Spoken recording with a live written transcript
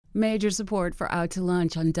Major support for Out to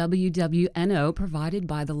Lunch on WWNO provided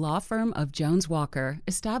by the law firm of Jones Walker,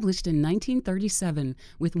 established in 1937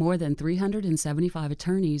 with more than 375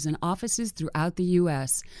 attorneys and offices throughout the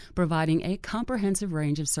U.S., providing a comprehensive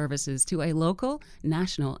range of services to a local,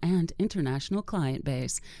 national, and international client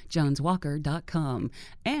base. JonesWalker.com.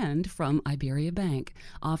 And from Iberia Bank,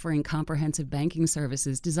 offering comprehensive banking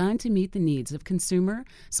services designed to meet the needs of consumer,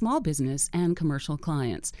 small business, and commercial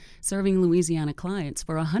clients, serving Louisiana clients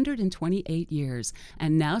for 128 years,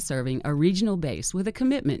 and now serving a regional base with a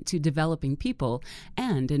commitment to developing people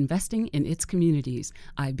and investing in its communities.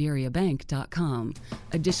 IberiaBank.com.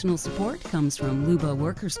 Additional support comes from Luba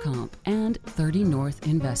Workers' Comp and 30 North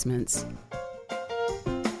Investments.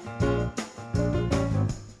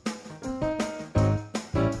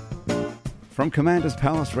 From Commander's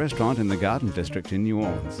Palace Restaurant in the Garden District in New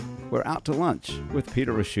Orleans, we're Out to Lunch with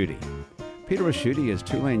Peter Ricchiuti. Peter Ricchiuti is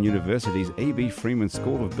Tulane University's A.B. Freeman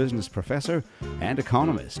School of Business professor and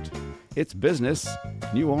economist. It's business,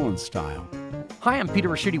 New Orleans style. Hi, I'm Peter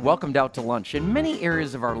Ricchiuti. Welcome to Out to Lunch. In many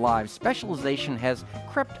areas of our lives, specialization has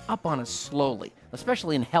crept up on us slowly,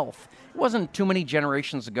 especially in health. It wasn't too many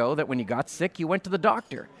generations ago that when you got sick, you went to the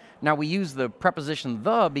doctor. Now, we use the preposition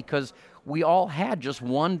the because we all had just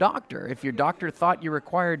one doctor. If your doctor thought you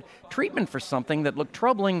required treatment for something that looked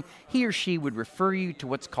troubling, he or she would refer you to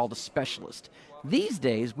what's called a specialist. These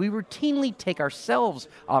days, we routinely take ourselves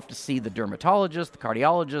off to see the dermatologist, the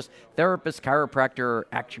cardiologist, therapist, chiropractor, or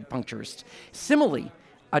acupuncturist. Similarly,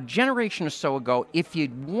 a generation or so ago, if you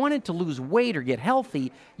wanted to lose weight or get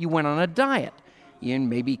healthy, you went on a diet. You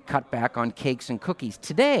maybe cut back on cakes and cookies.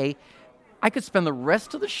 Today, I could spend the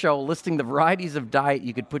rest of the show listing the varieties of diet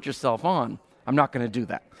you could put yourself on. I'm not going to do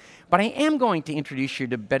that. But I am going to introduce you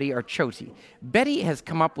to Betty Arciotti. Betty has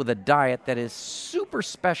come up with a diet that is super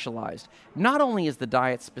specialized. Not only is the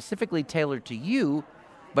diet specifically tailored to you,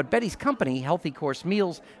 but Betty's company, Healthy Course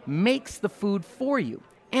Meals, makes the food for you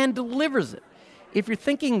and delivers it. If you're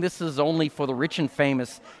thinking this is only for the rich and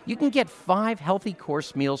famous, you can get 5 Healthy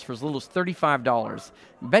Course Meals for as little as $35.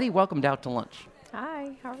 Betty, welcome to Out to Lunch.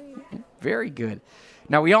 Hi, how are you? Very good.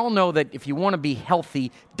 Now, we all know that if you want to be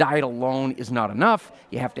healthy, diet alone is not enough.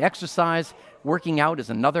 You have to exercise. Working out is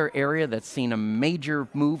another area that's seen a major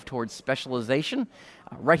move towards specialization.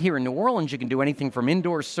 Right here in New Orleans, you can do anything from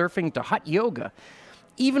indoor surfing to hot yoga.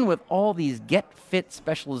 Even with all these get-fit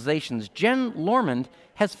specializations, Jen Lormond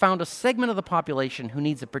has found a segment of the population who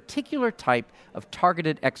needs a particular type of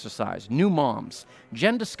targeted exercise, new moms.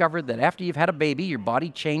 Jen discovered that after you've had a baby, your body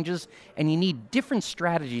changes and you need different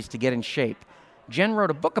strategies to get in shape. Jen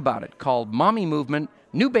wrote a book about it called Mommy Movement,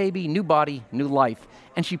 New Baby, New Body, New Life,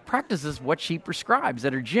 and she practices what she prescribes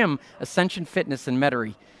at her gym, Ascension Fitness in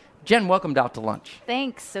Metairie. Jen, welcome to Out to Lunch.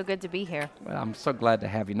 Thanks, so good to be here. Well, I'm so glad to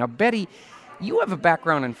have you. Now, Betty, you have a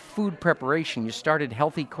background in food preparation. You started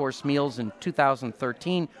Healthy Course Meals in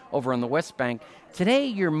 2013 over on the West Bank. Today,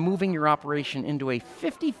 you're moving your operation into a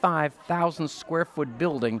 55,000 square foot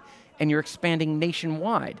building, and you're expanding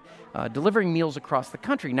nationwide, delivering meals across the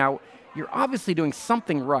country. Now, you're obviously doing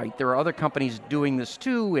something right. There are other companies doing this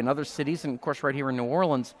too in other cities, and of course right here in New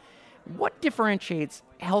Orleans. What differentiates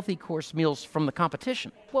Healthy Course Meals from the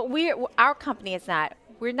competition? Well, our company is not.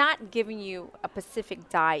 We're not giving you a specific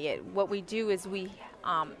diet. What we do is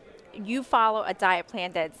you follow a diet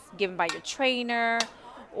plan that's given by your trainer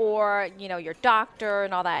or, your doctor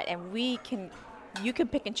and all that, and you can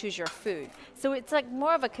pick and choose your food. So it's like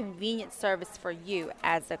more of a convenient service for you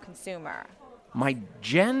as a consumer. My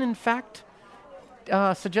Jen, in fact,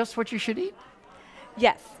 suggests what you should eat?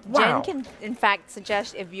 Yes. Wow. Jen can, in fact,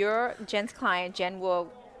 suggest if you're Jen's client, Jen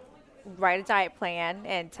will write a diet plan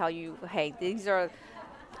and tell you, hey, these are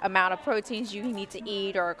amount of proteins you need to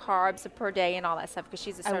eat or carbs per day and all that stuff, because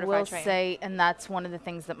she's a certified trainer. I will say, and that's one of the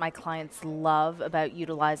things that my clients love about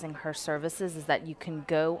utilizing her services, is that you can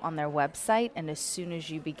go on their website, and as soon as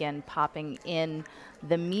you begin popping in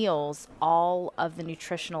the meals, all of the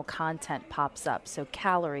nutritional content pops up. So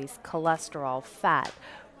calories, cholesterol, fat,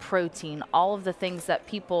 protein, all of the things that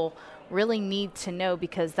people really need to know,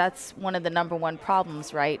 because that's one of the number one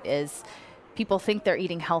problems, right, is people think they're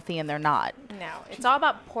eating healthy and they're not. No, it's all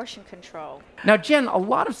about portion control. Now, Jen, a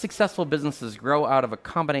lot of successful businesses grow out of a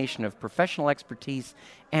combination of professional expertise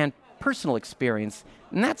and personal experience,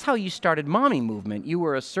 and that's how you started Mommy Movement. You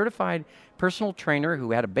were a certified personal trainer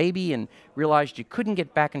who had a baby and realized you couldn't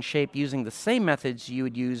get back in shape using the same methods you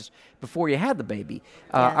had used before you had the baby.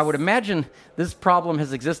 Yes. I would imagine this problem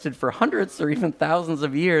has existed for hundreds or even thousands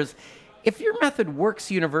of years. If your method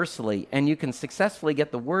works universally and you can successfully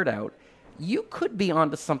get the word out, you could be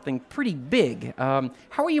onto something pretty big. How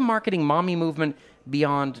are you marketing Mommy Movement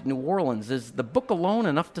beyond New Orleans. Is the book alone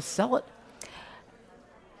enough to sell it?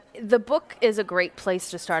 The book is a great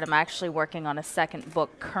place to start. I'm actually working on a second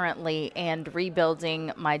book currently and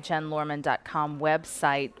rebuilding my jenlorman.com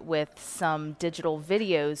website with some digital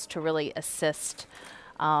videos to really assist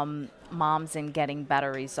moms in getting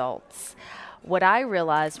better results. What I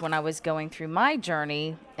realized when I was going through my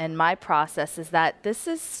journey and my process is that this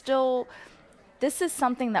is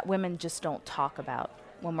something that women just don't talk about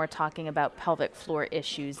when we're talking about pelvic floor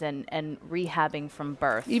issues and rehabbing from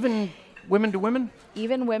birth. Even women to women?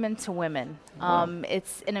 Even women to women. Wow.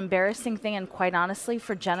 It's an embarrassing thing, and quite honestly,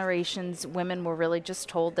 for generations, women were really just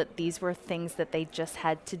told that these were things that they just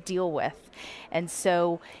had to deal with. And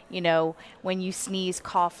so, when you sneeze,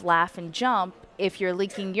 cough, laugh, and jump, if you're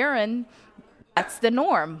leaking urine, that's the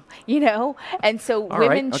norm, And so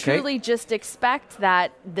women truly just expect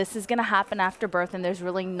that this is going to happen after birth, and there's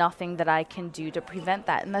really nothing that I can do to prevent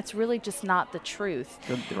that. And that's really just not the truth.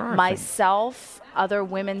 Myself, other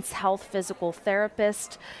women's health physical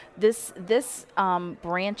therapists, this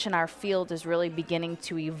branch in our field is really beginning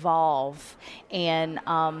to evolve. And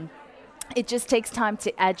it just takes time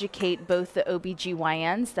to educate both the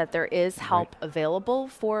OBGYNs that there is help available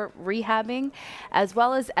for rehabbing, as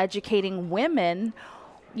well as educating women.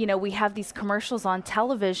 We have these commercials on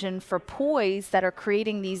television for Poise that are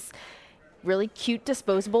creating these really cute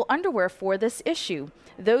disposable underwear for this issue.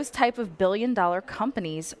 Those type of billion-dollar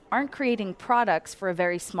companies aren't creating products for a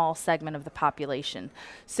very small segment of the population.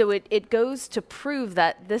 So it goes to prove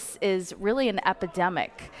that this is really an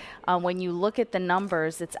epidemic. When you look at the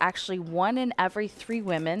numbers, it's actually 1 in every 3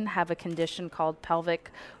 women have a condition called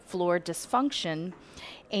pelvic floor dysfunction.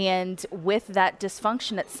 And with that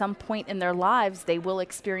dysfunction, at some point in their lives, they will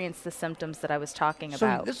experience the symptoms that I was talking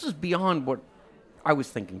about. So this is beyond what I was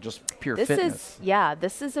thinking, just pure fitness.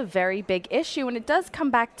 This is a very big issue, and it does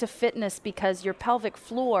come back to fitness because your pelvic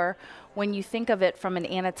floor, when you think of it from an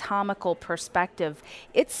anatomical perspective,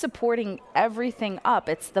 it's supporting everything up.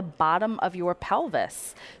 It's the bottom of your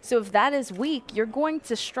pelvis. So if that is weak, you're going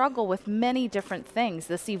to struggle with many different things.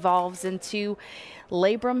 This evolves into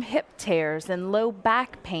labrum hip tears and low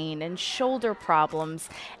back pain and shoulder problems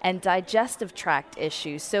and digestive tract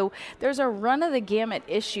issues. So there's a run of the gamut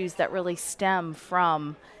issues that really stem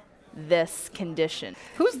from this condition.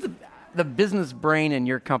 Who's the business brain in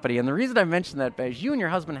your company? And the reason I mentioned that is you and your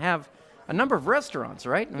husband have a number of restaurants,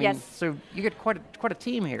 right? I mean, yes. So you get quite a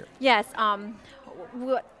team here. Yes.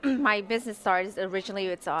 My business started originally.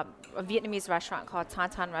 It's a Vietnamese restaurant called Tan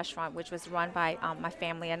Tan Restaurant, which was run by my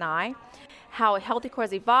family and I. How Healthy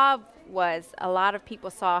Course evolved was a lot of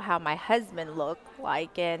people saw how my husband looked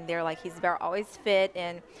like, and they're like, he's always fit,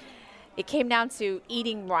 and it came down to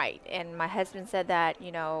eating right. And my husband said that,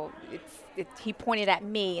 he pointed at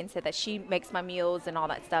me and said that she makes my meals and all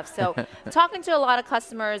that stuff. So talking to a lot of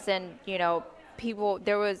customers and, people,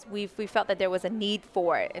 we felt that there was a need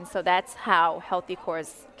for it. And so that's how Healthy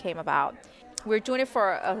Course came about. We're doing it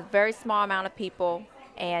for a very small amount of people.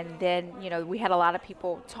 And then, we had a lot of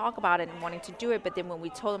people talk about it and wanting to do it. But then when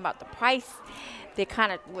we told them about the price, they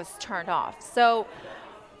kind of was turned off. So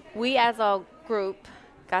we as a group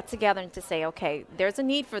got together and to say, okay, there's a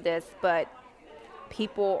need for this, but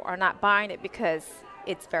people are not buying it because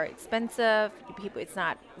it's very expensive. It's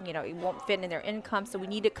not, it won't fit in their income. So we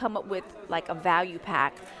need to come up with like a value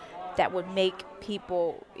pack that would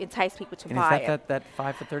entice people to buy it. Is that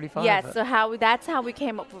 5 for $35? Yes. So that's how we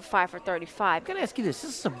came up with 5 for $35. I'm going to ask you this.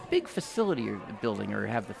 This is a big facility you're building, or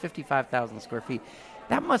have the 55,000 square feet.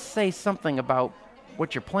 That must say something about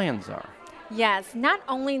what your plans are. Yes. Not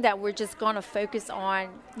only that we're just going to focus on,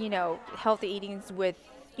 healthy eatings with,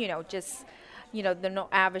 the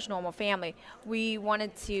average normal family. We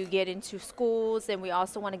wanted to get into schools, and we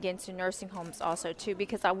also want to get into nursing homes also too,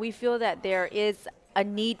 because we feel that there is a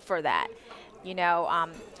need for that.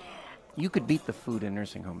 You could beat the food in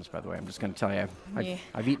nursing homes, by the way. I'm just going to tell you,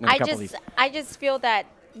 I've eaten a couple of these. I just feel that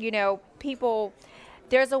people,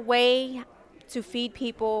 there's a way to feed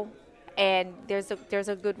people, and there's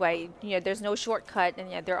a good way. There's no shortcut,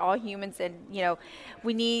 and they're all humans, and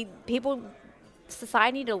we need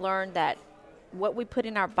society to learn that what we put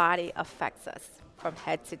in our body affects us from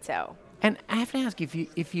head to toe. And I have to ask you,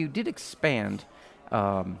 if you did expand,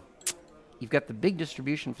 you've got the big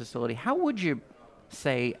distribution facility. How would you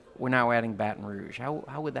say we're now adding Baton Rouge?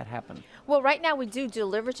 How would that happen? Well, right now we do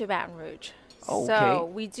deliver to Baton Rouge. Oh,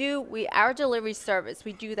 so okay. Our delivery service,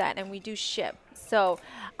 we do that, and we do ship. So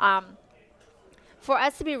for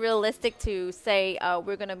us to be realistic to say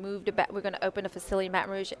we're going to open a facility in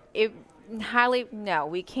Baton Rouge,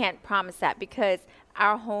 we can't promise that, because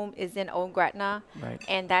our home is in Old Gretna, right.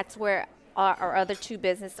 And that's where our other two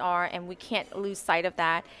businesses are, and we can't lose sight of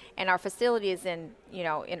that. And our facility is in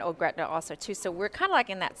Old Gretna also too. So we're kind of like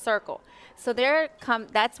in that circle. So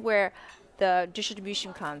that's where the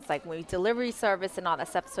distribution comes, like when we delivery service and all that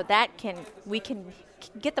stuff. So we can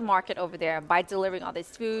get the market over there by delivering all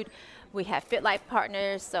this food. We have FitLife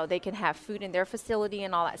partners, so they can have food in their facility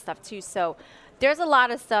and all that stuff too. So there's a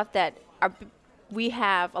lot of stuff that we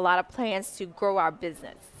have a lot of plans to grow our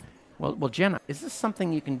business. Well, Jen, is this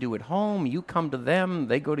something you can do at home? You come to them,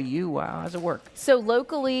 they go to you. How does it work? So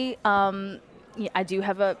locally, I do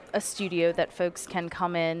have a studio that folks can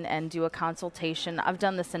come in and do a consultation. I've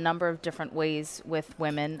done this a number of different ways with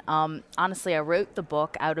women. Honestly, I wrote the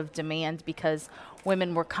book out of demand because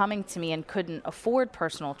women were coming to me and couldn't afford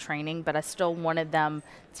personal training, but I still wanted them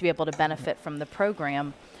to be able to benefit from the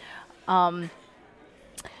program.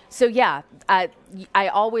 So yeah, I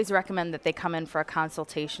always recommend that they come in for a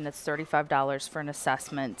consultation. It's $35 for an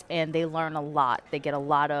assessment, and they learn a lot. They get a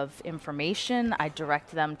lot of information. I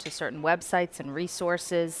direct them to certain websites and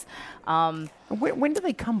resources. When do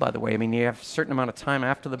they come, by the way? I mean, you have a certain amount of time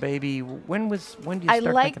after the baby. When do you start thinking about it?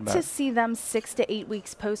 I like to see them 6 to 8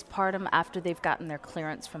 weeks postpartum after they've gotten their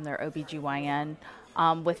clearance from their OBGYN.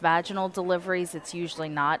 With vaginal deliveries, it's usually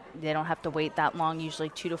they don't have to wait that long, usually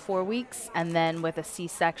 2 to 4 weeks. And then with a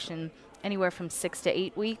C-section, anywhere from 6 to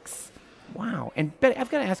 8 weeks. Wow. And Betty, I've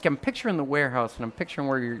got to ask you, I'm picturing the warehouse, and I'm picturing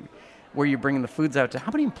where you're bringing the foods out to.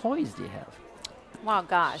 How many employees do you have? Wow,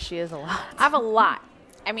 gosh. She is a lot. I have a lot.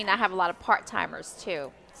 I mean, I have a lot of part-timers,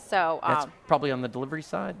 too. So that's probably on the delivery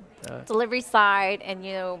side? Delivery side, and,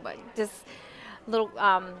 just little,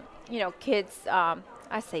 kids.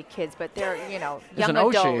 I say kids, but they're, young adults. There's an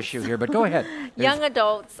OSHA issue here, but go ahead. Young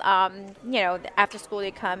adults, after school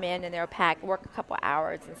they come in and they're packed, work a couple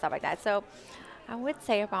hours and stuff like that. So I would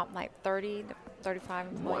say about like 30 to 35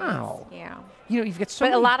 employees. Wow. Yeah. You've got so But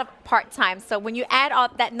many. a lot of part-time. So when you add all,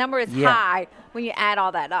 that number is high when you add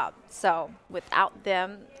all that up. So without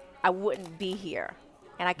them, I wouldn't be here.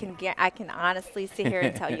 And I can honestly sit here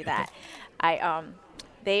and tell you that.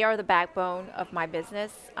 They are the backbone of my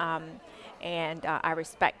business. And I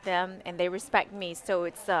respect them, and they respect me. So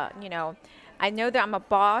it's, I know that I'm a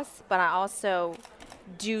boss, but I also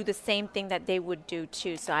do the same thing that they would do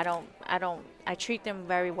too. So I treat them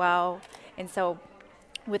very well. And so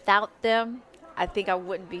without them, I think I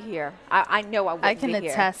wouldn't be here. I know I wouldn't be here. I can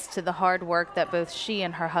attest to the hard work that both she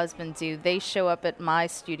and her husband do. They show up at my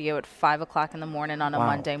studio at 5 o'clock in the morning on a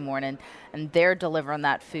Monday morning, and they're delivering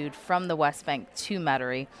that food from the West Bank to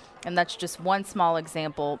Metairie. And that's just one small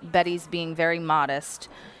example. Betty's being very modest.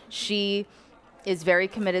 She is very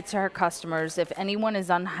committed to her customers. If anyone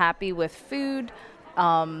is unhappy with food,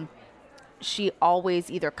 she always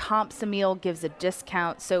either comps a meal, gives a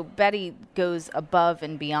discount. So Betty goes above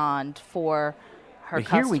and beyond for her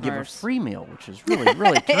customers. Here we give a free meal, which is really,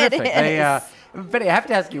 really terrific. Betty, I have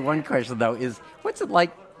to ask you one question, though, is what's it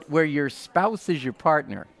like where your spouse is your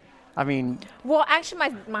partner? I mean... Well,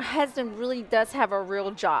 actually, my husband really does have a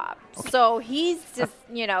real job. Okay. So he's just,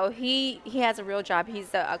 he has a real job.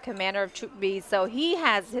 He's a commander of Troop B, so he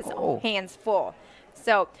has his hands full.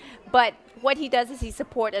 So, but what he does is he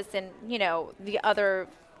supports us in,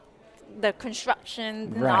 the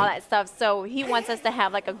construction and all that stuff. So he wants us to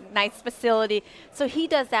have like a nice facility. So he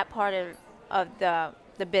does that part of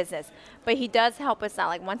the business. But he does help us out.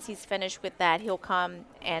 Like once he's finished with that, he'll come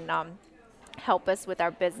and help us with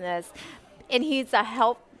our business. And he's a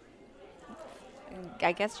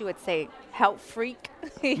I guess you would say health freak.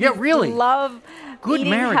 Yeah, really. Love good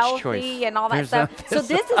eating marriage healthy choice. And all that stuff. So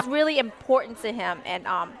this is really important to him. And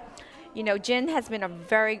Jen has been a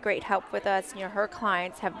very great help with us. Her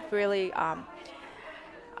clients have really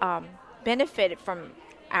benefited from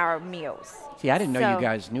our meals. See, I didn't know you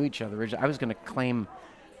guys knew each other. I was going to claim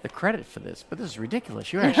the credit for this, but this is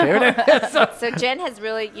ridiculous. You're actually... So Jen has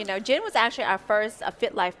really, Jen was actually our first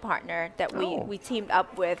FitLife partner that we teamed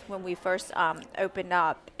up with when we first opened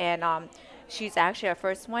up. And she's actually our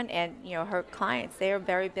first one. And, her clients, they've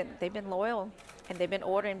been loyal and they've been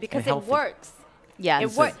ordering because it works. Yeah,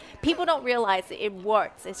 it works. People don't realize it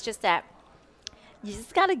works. It's just that you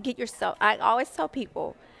just got to get yourself. I always tell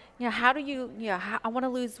people, how do you, I want to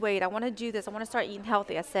lose weight. I want to do this. I want to start eating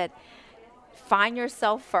healthy. I said, find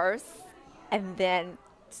yourself first and then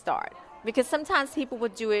start. Because sometimes people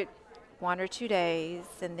would do it 1 or 2 days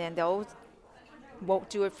and then they'll won't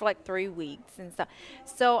do it for like 3 weeks and stuff.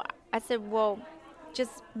 So I said, well,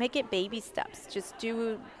 just make it baby steps. Just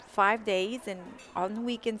do 5 days and on the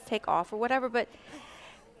weekends take off or whatever. But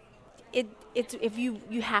it's if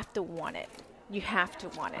you have to want it. You have to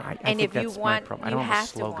want it. I and think if you that's want, my problem. you I don't have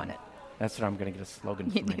have a to want it. That's what I'm going to get a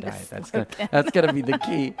slogan You for my need a diet. slogan. That's going to be the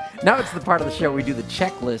key. Now it's the part of the show where we do the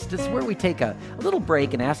checklist. It's where we take a little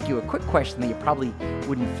break and ask you a quick question that you probably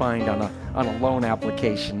wouldn't find on a loan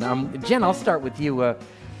application. Jen, I'll start with you.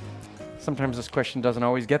 Sometimes this question doesn't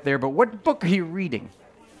always get there, but what book are you reading?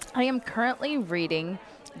 I am currently reading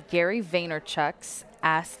Gary Vaynerchuk's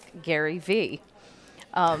Ask Gary V.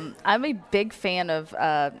 I'm a big fan of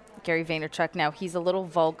Gary Vaynerchuk. Now, he's a little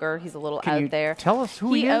vulgar. He's a little Can out you there. tell us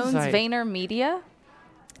who he is? Owns Vayner Media.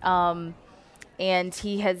 And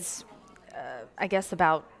he has, I guess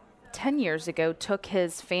about 10 years ago, took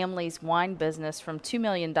his family's wine business from $2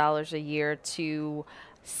 million a year to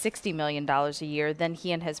 $60 million a year. Then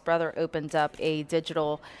he and his brother opened up a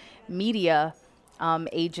digital media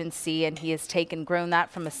agency, and he has grown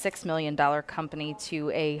that from a $6 million company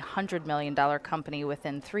to a $100 million company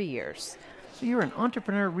within 3 years. So you're an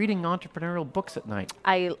entrepreneur reading entrepreneurial books at night.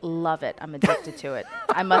 I love it. I'm addicted to it.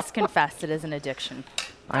 I must confess, it is an addiction.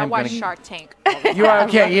 I watch Shark Tank. You are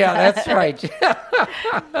okay? Yeah, that's right.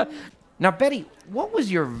 Now, Betty, what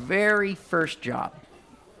was your very first job?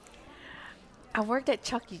 I worked at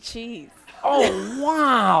Chuck E. Cheese. Oh,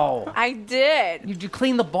 wow. I did. Did you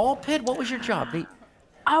clean the ball pit? What was your job?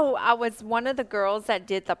 Oh, I was one of the girls that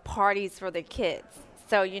did the parties for the kids.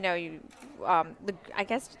 So, I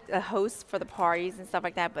guess a host for the parties and stuff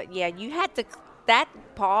like that. But yeah, you had to, that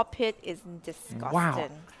ball pit is disgusting. Wow.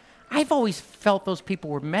 I've always felt those people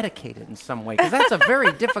were medicated in some way, because that's a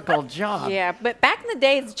very difficult job. Yeah, but back in the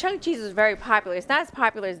days, Chuck E. Cheese was very popular. It's not as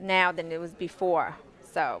popular as now than it was before.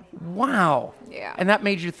 So. Wow. Yeah. And that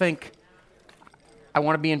made you think, I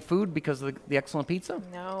want to be in food because of the excellent pizza?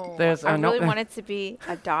 No. I really wanted to be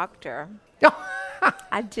a doctor.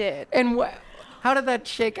 I did. And how did that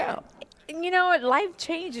shake out? Life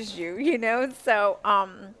changes you, So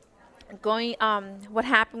what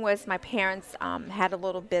happened was my parents had a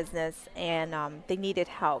little business, and they needed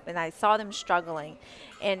help. And I saw them struggling.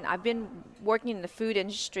 And I've been working in the food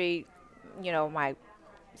industry,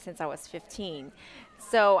 since I was 15.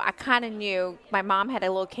 So I kind of knew my mom had a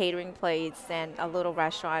little catering place and a little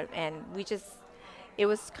restaurant, and it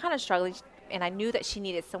was kind of struggling, and I knew that she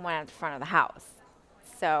needed someone at the front of the house.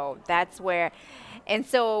 So that's where, and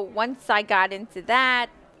so once I got into that,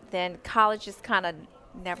 then college just kind of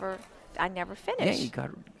I never finished. Yeah,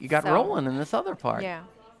 you got rolling in this other part. Yeah.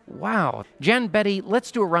 Wow. Jen, Betty,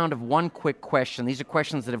 let's do a round of one quick question. These are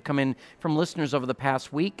questions that have come in from listeners over the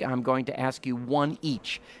past week. I'm going to ask you one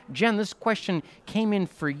each. Jen, this question came in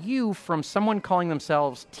for you from someone calling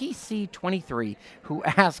themselves TC23, who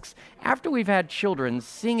asks, after we've had children,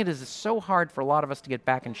 seeing it as so hard for a lot of us to get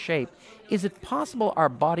back in shape, is it possible our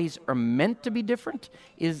bodies are meant to be different?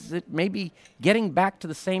 Is it maybe getting back to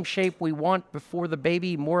the same shape we want before the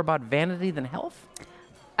baby more about vanity than health?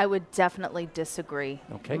 I would definitely disagree.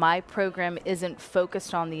 Okay. My program isn't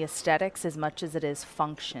focused on the aesthetics as much as it is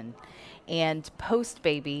function. And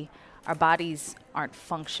post-baby, our bodies aren't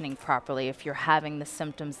functioning properly if you're having the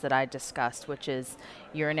symptoms that I discussed, which is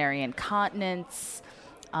urinary incontinence,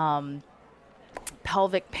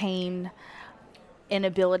 pelvic pain,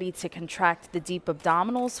 inability to contract the deep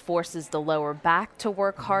abdominals, forces the lower back to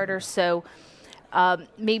work harder. So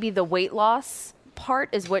maybe the weight loss part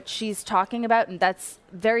is what she's talking about, and that's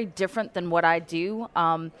very different than what I do.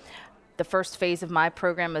 The first phase of my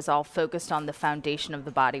program is all focused on the foundation of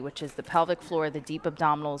the body, which is the pelvic floor, the deep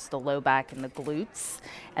abdominals, the low back, and the glutes,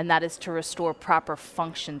 and that is to restore proper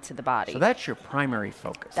function to the body. So that's your primary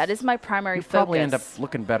focus. That is my primary you focus. You probably end up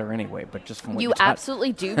looking better anyway, but just from what you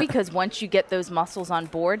absolutely do, because once you get those muscles on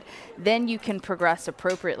board, then you can progress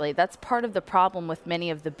appropriately. That's part of the problem with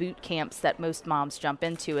many of the boot camps that most moms jump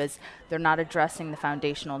into, is they're not addressing the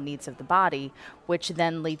foundational needs of the body, which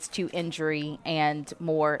then leads to injury and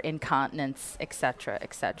more incontinence, et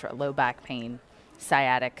cetera, low back pain,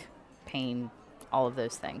 sciatic pain, all of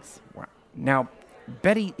those things. Wow. Now,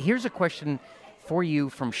 Betty, here's a question for you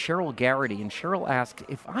from Cheryl Garrity. And Cheryl asks,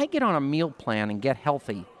 if I get on a meal plan and get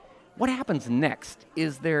healthy, what happens next?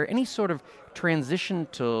 Is there any sort of transition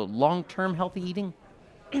to long-term healthy eating?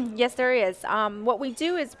 Yes, there is. What we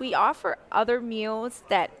do is we offer other meals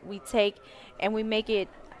that we take and we make it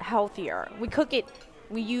healthier. We cook it.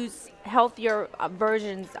 We use healthier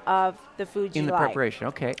versions of the food you like. In the preparation,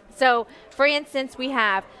 okay. So, for instance, we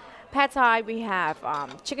have pad thai, we have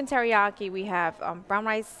chicken teriyaki, we have brown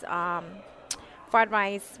rice, fried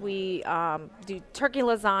rice, we do turkey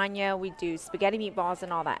lasagna, we do spaghetti meatballs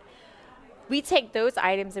and all that. We take those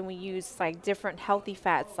items and we use like different healthy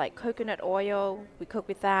fats like coconut oil. We cook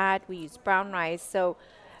with that. We use brown rice. So,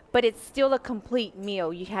 but it's still a complete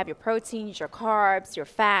meal. You have your proteins, your carbs, your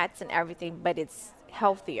fats, and everything, but it's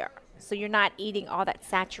healthier. So you're not eating all that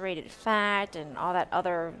saturated fat and all that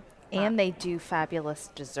other. And they do fabulous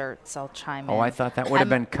desserts. I'll chime in. Oh, I thought that would have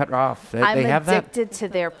been cut off. I'm they have that? addicted to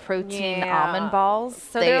their protein Yeah. almond balls.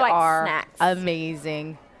 So they they're like are snacks.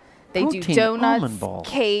 amazing. They do Protein almond donuts, balls.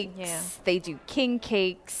 cakes. Yeah. They do king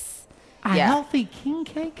cakes. A Yeah. healthy king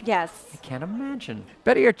cake? Yes. I can't imagine.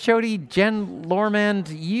 Betty Arcioti, Jen Lormand,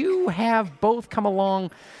 you have both come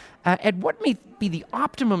along at what may be the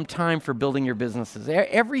optimum time for building your businesses.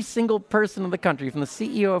 Every single person in the country, from the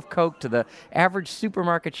CEO of Coke to the average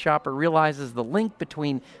supermarket shopper, realizes the link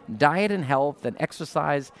between diet and health and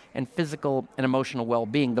exercise and physical and emotional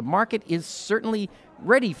well-being. The market is certainly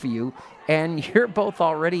ready for you, and you're both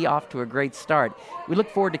already off to a great start. We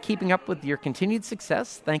look forward to keeping up with your continued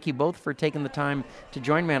success. Thank you both for taking the time to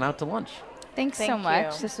join me on Out to Lunch. Thanks so Thank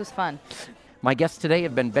much. you. This was fun. My guests today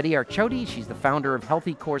have been Betty Arcioti, she's the founder of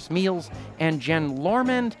Healthy Course Meals, and Jen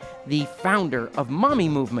Lormand, the founder of Mommy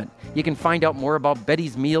Movement. You can find out more about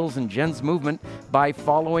Betty's meals and Jen's movement by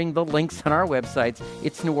following the links on our websites,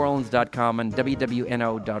 itsneworleans.com and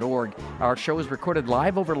wwno.org. Our show is recorded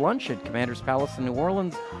live over lunch at Commander's Palace in New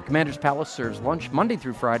Orleans. Commander's Palace serves lunch Monday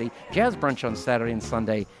through Friday, jazz brunch on Saturday and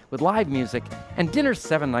Sunday, with live music, and dinner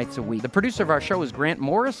 7 nights a week. The producer of our show is Grant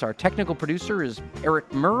Morris. Our technical producer is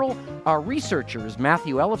Eric Merle. Our researcher is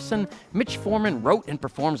Matthew Ellefson. Mitch Foreman wrote and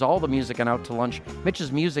performs all the music on Out to Lunch.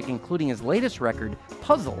 Mitch's music, including his latest record,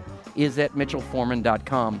 Puzzle, is at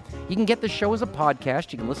mitchellforeman.com. You can get the show as a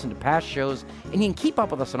podcast, you can listen to past shows, and you can keep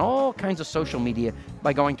up with us on all kinds of social media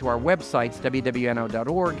by going to our websites,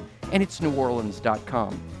 wwno.org and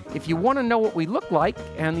itsneworleans.com. If you want to know what we look like,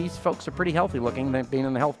 and these folks are pretty healthy looking, they've been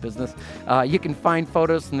in the health business, you can find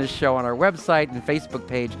photos from this show on our website and Facebook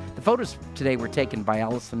page. The photos today were taken by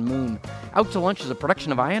Allison Moon. Out to Lunch is a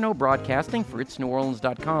production of INO Broadcasting for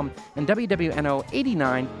itsneworleans.com and WWNO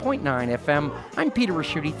 89.9 FM. I'm Peter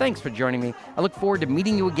Raschuti. Thanks for joining me. I look forward to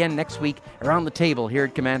meeting you again next week around the table here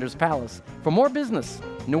at Commander's Palace for more business,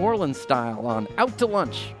 New Orleans style, on Out to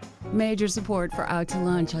Lunch. Major support for Out to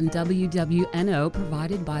Lunch on WWNO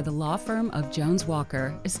provided by the law firm of Jones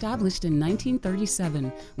Walker, established in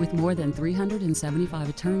 1937 with more than 375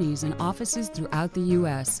 attorneys and offices throughout the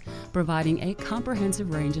U.S., providing a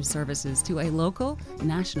comprehensive range of services to a local,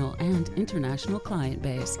 national, and international client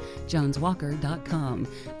base, joneswalker.com,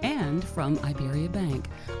 and from Iberia Bank,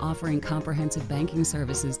 offering comprehensive banking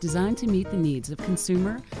services designed to meet the needs of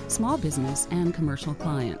consumer, small business, and commercial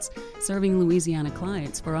clients, serving Louisiana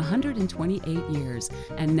clients for 128 years,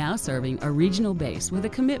 and now serving a regional base with a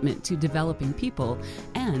commitment to developing people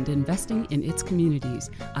and investing in its communities,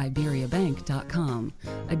 iberiabank.com.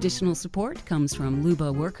 Additional support comes from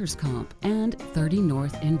Luba Workers' Comp and 30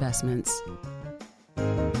 North Investments.